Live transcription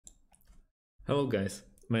Hello guys,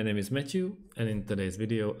 my name is Matthew, and in today's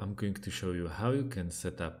video I'm going to show you how you can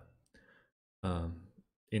set up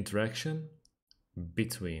interaction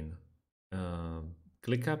between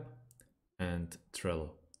ClickUp and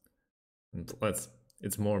Trello. And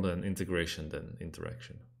it's more than integration than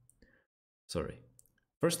interaction. Sorry.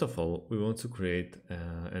 First of all, we want to create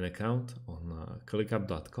an account on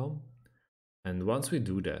clickup.com, and once we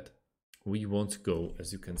do that, we want to go,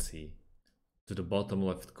 as you can see, to the bottom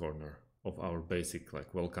left corner of our basic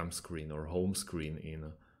welcome screen or home screen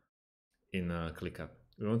in ClickUp.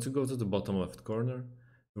 We want to go to the bottom left corner.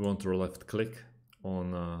 We want to left click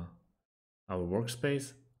on our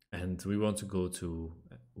workspace, and we want to go to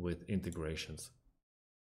with integrations.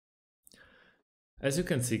 As you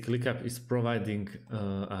can see, ClickUp is providing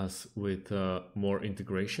us with more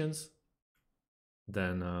integrations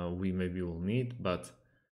than we maybe will need, but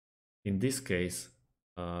in this case,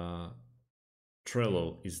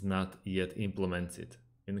 Trello is not yet implemented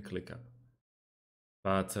in ClickUp.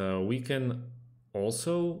 But we can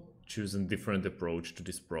also choose a different approach to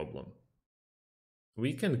this problem.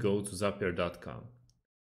 We can go to Zapier.com.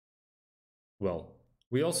 Well,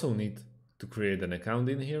 we also need to create an account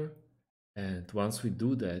in here. And once we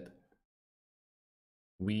do that,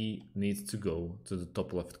 we need to go to the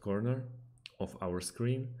top left corner of our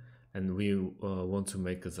screen, and we want to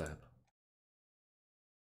make a Zap.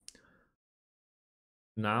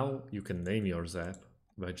 Now you can name your Zap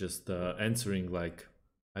by just answering I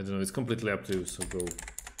don't know, it's completely up to you. So go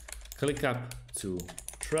ClickUp to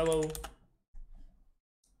Trello.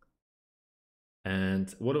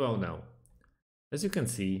 And what about now? As you can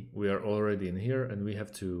see, we are already in here and we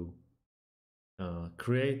have to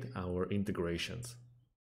create our integrations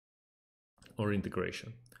or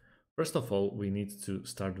integration. First of all, we need to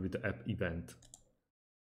start with the app event.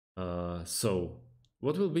 So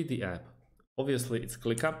what will be the app? Obviously, it's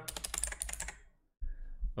ClickUp.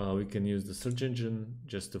 We can use the search engine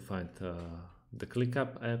just to find the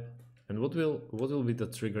ClickUp app. And what will be the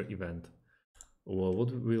trigger event? Well,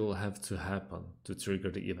 what will have to happen to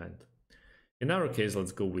trigger the event? In our case,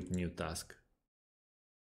 let's go with new task.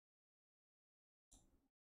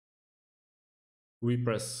 We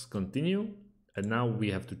press continue, and now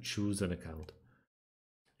we have to choose an account.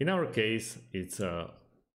 In our case, it's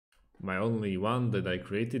my only one that I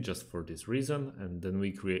created just for this reason, and then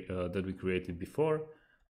we created before.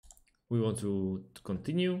 We want to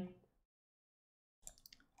continue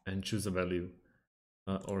and choose a value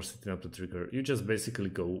or setting up the trigger. You just basically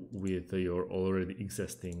go with your already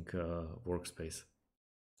existing workspace.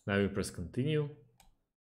 Now you press continue,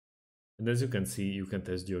 and as you can see, you can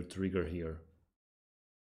test your trigger here.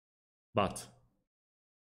 But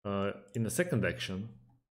in the second action,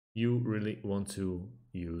 you really want to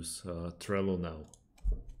use Trello now.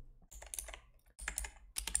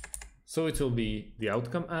 So it will be the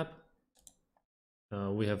outcome app.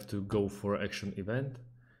 We have to go for action event.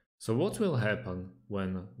 So what will happen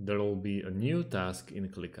when there will be a new task in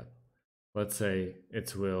ClickUp? Let's say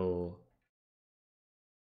it will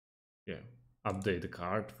update the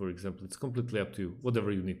card, for example. It's completely up to you,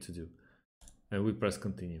 whatever you need to do. And we press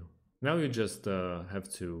continue. Now you just have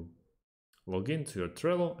to log into your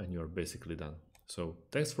Trello and you're basically done. So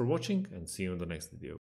thanks for watching and see you in the next video.